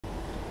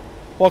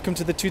Welcome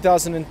to the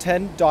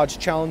 2010 Dodge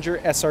Challenger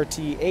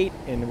SRT8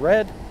 in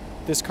red.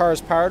 This car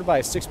is powered by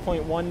a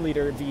 6.1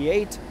 liter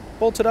V8,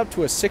 bolted up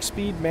to a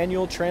 6-speed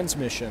manual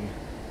transmission.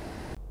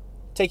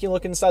 Taking a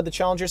look inside the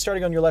Challenger,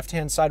 starting on your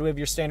left-hand side, we have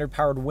your standard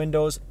powered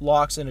windows,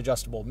 locks, and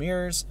adjustable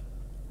mirrors,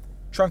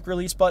 trunk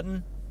release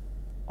button,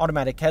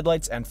 automatic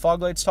headlights and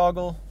fog lights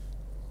toggle,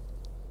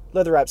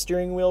 leather-wrapped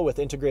steering wheel with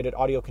integrated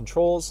audio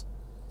controls,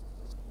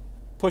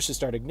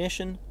 push-to-start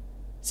ignition,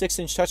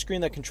 6-inch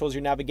touchscreen that controls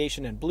your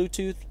navigation and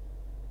Bluetooth.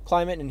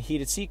 Climate and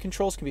heated seat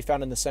controls can be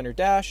found in the center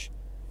dash.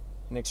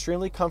 An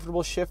extremely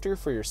comfortable shifter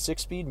for your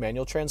 6-speed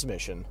manual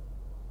transmission.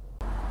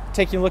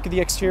 Taking a look at the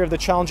exterior of the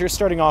Challenger,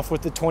 starting off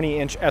with the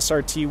 20-inch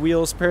SRT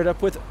wheels paired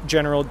up with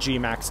General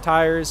G-Max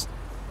tires.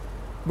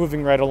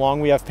 Moving right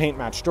along, we have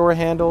paint-matched door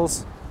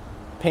handles,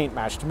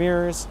 paint-matched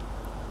mirrors,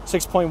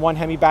 6.1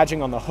 Hemi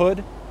badging on the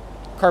hood,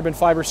 carbon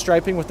fiber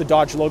striping with the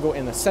Dodge logo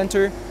in the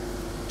center,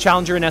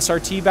 Challenger and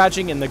SRT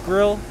badging in the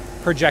grille,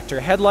 projector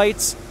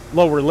headlights,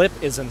 lower lip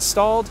is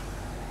installed.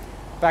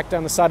 Back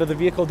down the side of the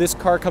vehicle, this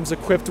car comes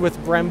equipped with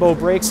Brembo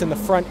brakes in the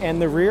front and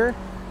the rear.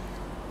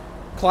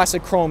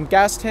 Classic chrome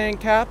gas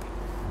tank cap.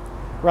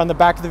 Around the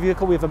back of the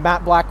vehicle, we have a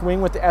matte black wing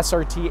with the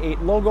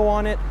SRT8 logo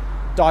on it,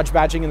 Dodge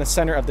badging in the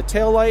center of the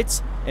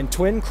taillights, and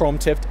twin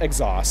chrome-tipped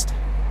exhaust.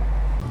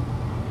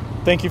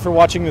 Thank you for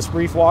watching this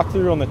brief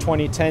walkthrough on the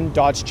 2010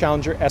 Dodge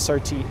Challenger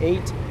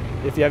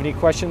SRT8. If you have any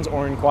questions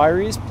or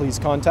inquiries, please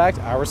contact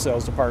our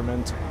sales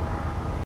department.